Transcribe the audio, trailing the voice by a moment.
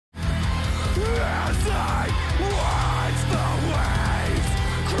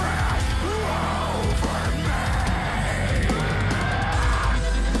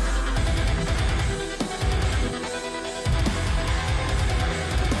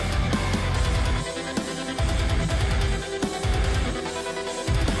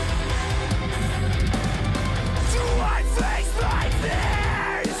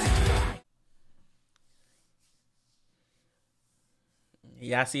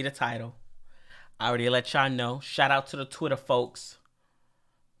Y'all see the title. I already let y'all know. Shout out to the Twitter folks.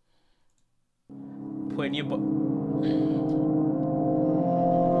 Putting your you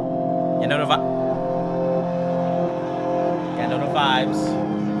know the vibes.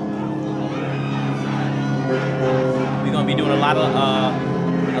 We're gonna be doing a lot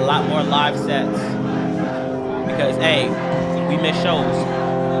more live sets because hey, we miss shows.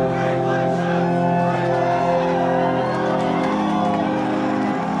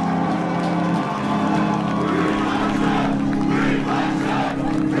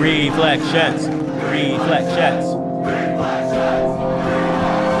 Reflections.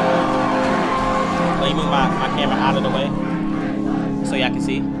 Let me move my camera out of the way so y'all can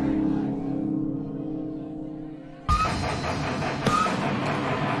see.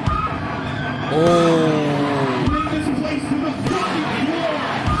 Oh,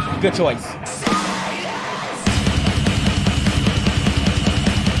 good choice.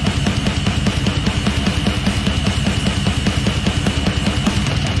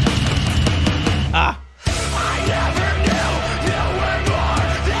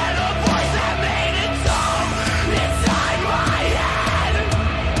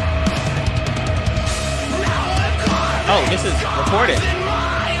 Oh, this is recorded.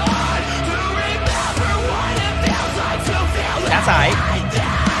 That's alright.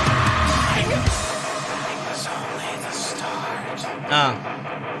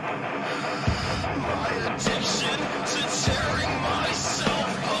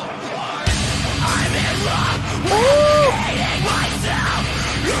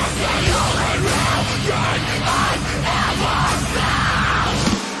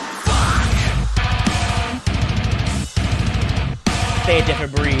 Stay a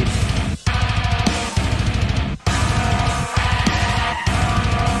different breed.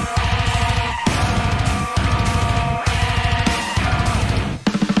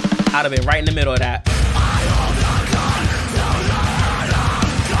 I'd have been right in the middle of that.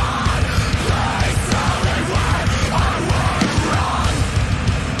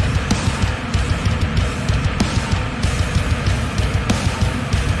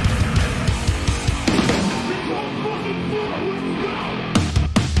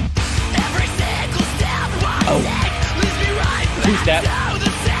 Two-step.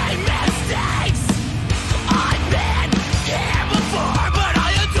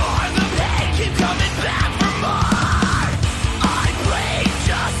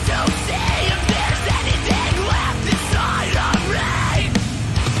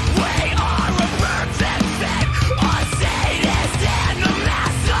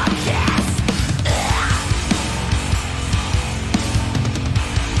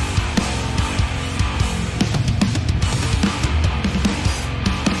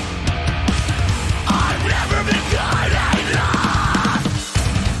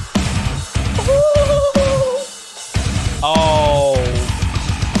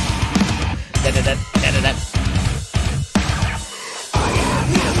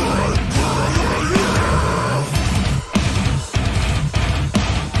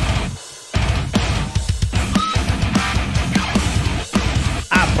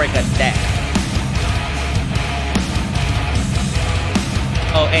 Break a deck.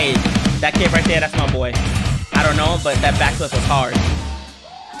 Oh, hey, that kid right there, that's my boy. I don't know, but that backflip was hard.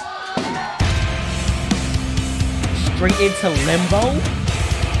 Straight into limbo.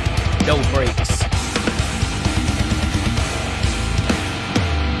 No breaks.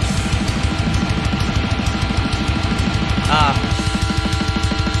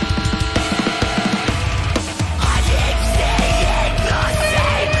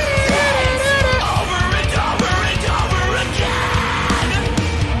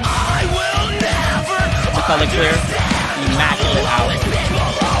 Color clear, immaculate out.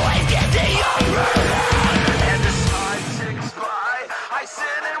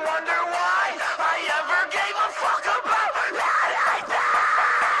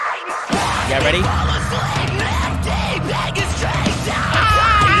 Y'all ready?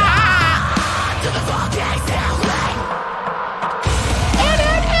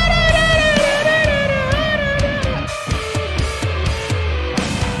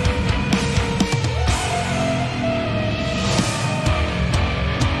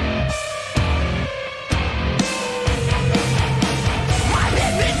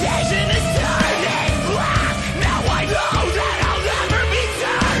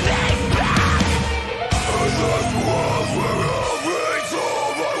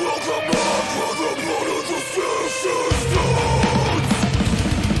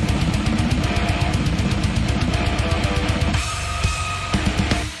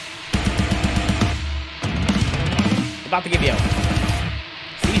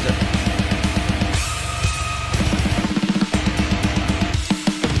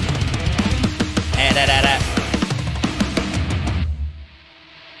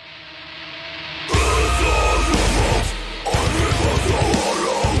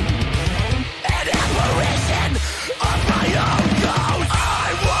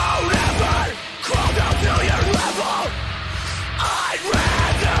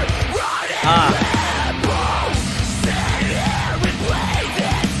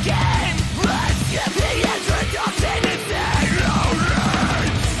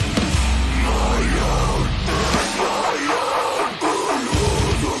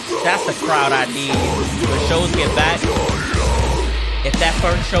 crowd I need. When shows get back, if that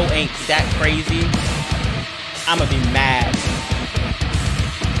first show ain't that crazy, I'ma be mad.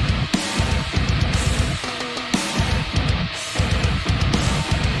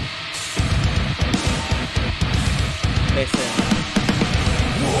 Listen.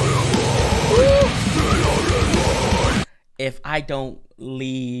 If I don't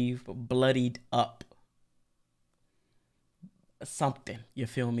leave bloodied up something, you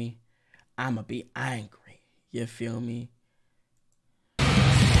feel me? I'ma be angry, you feel me?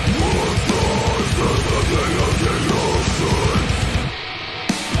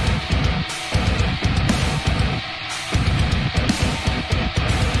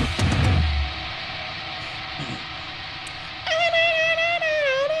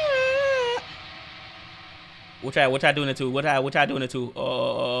 What I doing it to? What I doing it to?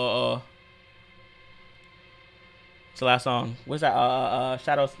 It's the last song. What's that?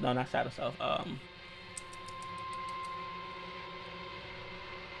 Shadows? No, not Shadow Self. I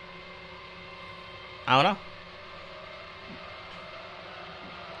don't know.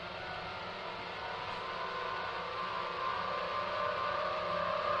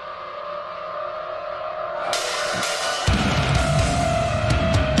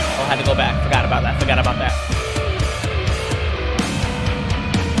 Oh, I had to go back. Forgot about that. Forgot about that.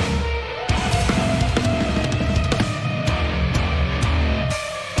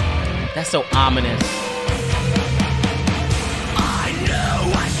 That's so ominous. I knew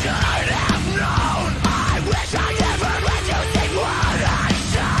I should have known. I wish I never let you think what I've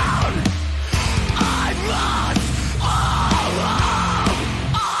shown. I've lost all hope.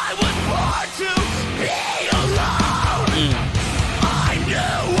 I was born to be alone. I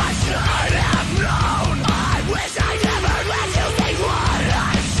knew I should have known. I wish I never let you think what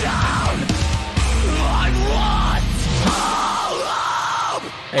I've shown. I've lost all hope.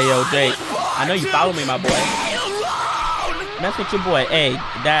 Hey yo, Jake, I know you follow me, my boy. Mess with your boy. Hey,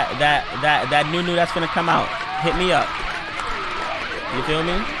 that new that's gonna come out. Hit me up. You feel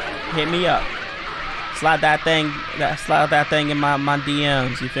me? Hit me up. Slide that thing in my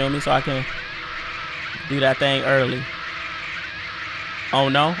DMs. You feel me? So I can do that thing early. Oh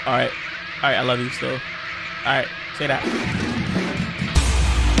no? All right. I love you still. All right, say that.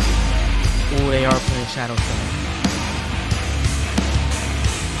 Ooh, they are playing Shadow Self.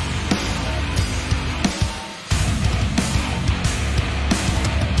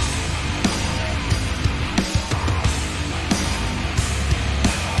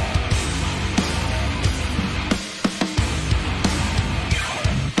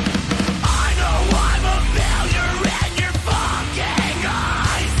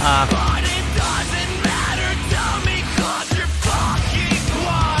 But it doesn't matter to me 'cause you're fucking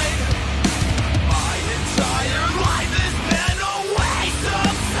blind. My entire life has been a waste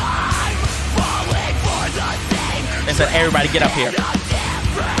of time, falling for the same. They said everybody get up here.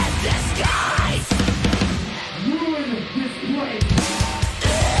 Different disguise.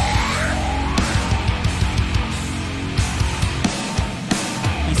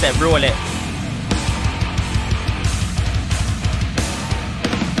 He said ruin it.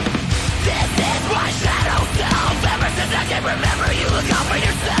 My shadow self. Ever since I can remember, you look out for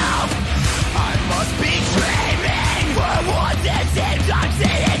yourself. I must be dreaming for once it seems I'm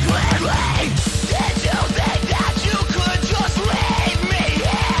seeing clearly. Did you think that you could just leave me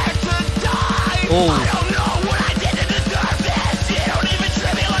here to die? Ooh. I don't know what I did to deserve this. You don't even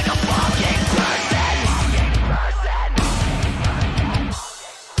treat me like a fucking person.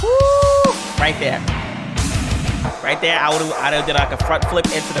 Woo! Right there. Right there, I would've did like a front flip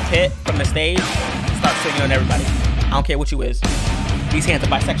into the pit from the stage and start swinging on everybody. I don't care what you is. These hands are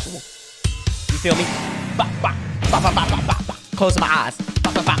bisexual. You feel me? Ba, ba, ba, ba, ba, ba, ba, ba. Close my eyes.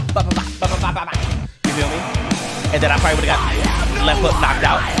 Ba, ba, ba, ba, ba, ba, ba, ba, ba, ba. You feel me? And then I probably would've got left foot knocked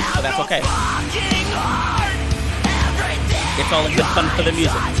out, so that's okay. It's all in good fun for the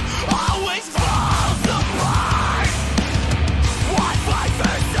music. Always falls apart. Why fight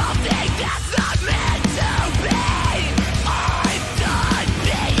for something that's not meant to be? I'm done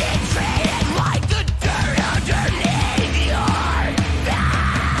being treated like the dirt underneath your thighs.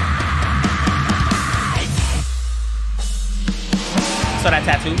 So that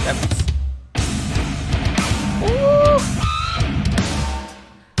tattoo, that's... Ooh.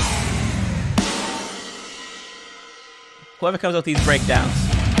 Whoever comes up with these breakdowns,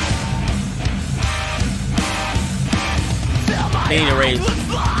 they need a raise. Ooh,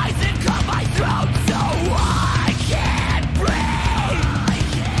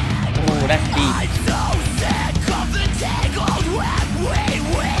 that's deep. I'm so sick of the tangled web we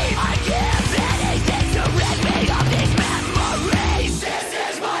weave. I give anything to rid me of these memories. This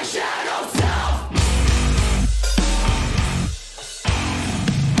is my shadow.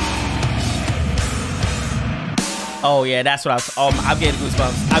 Oh yeah, that's what I was. Oh, I'm getting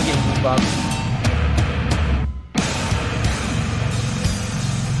goosebumps. I'm getting goosebumps.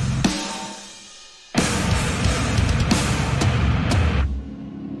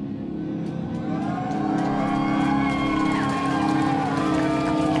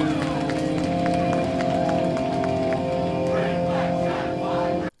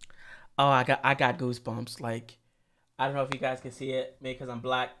 Oh, I got goosebumps. Like, I don't know if you guys can see it, maybe because I'm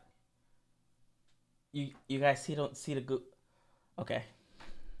black. You guys don't see the goo. Okay,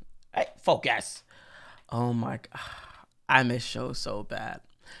 hey, focus. Oh my god, I miss shows so bad,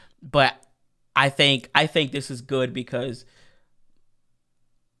 but I think this is good because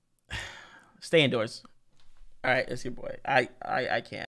stay indoors. All right, it's your boy. I can't.